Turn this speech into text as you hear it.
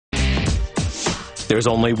There's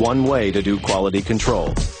only one way to do quality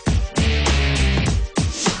control.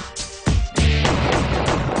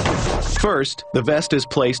 First, the vest is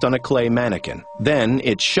placed on a clay mannequin. Then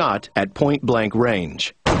it's shot at point-blank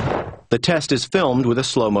range. The test is filmed with a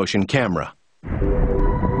slow-motion camera.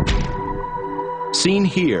 Seen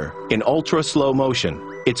here, in ultra-slow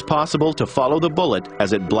motion, it's possible to follow the bullet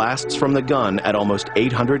as it blasts from the gun at almost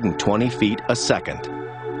 820 feet a second.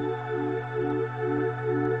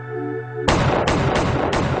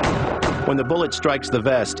 When the bullet strikes the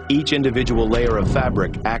vest, each individual layer of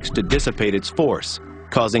fabric acts to dissipate its force,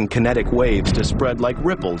 causing kinetic waves to spread like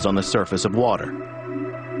ripples on the surface of water.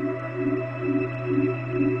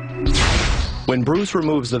 When Bruce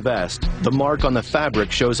removes the vest, the mark on the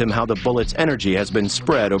fabric shows him how the bullet's energy has been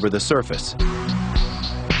spread over the surface.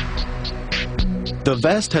 The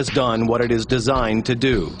vest has done what it is designed to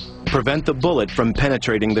do: prevent the bullet from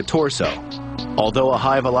penetrating the torso. Although a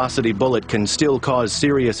high-velocity bullet can still cause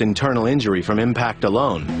serious internal injury from impact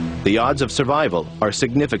alone, the odds of survival are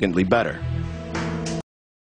significantly better.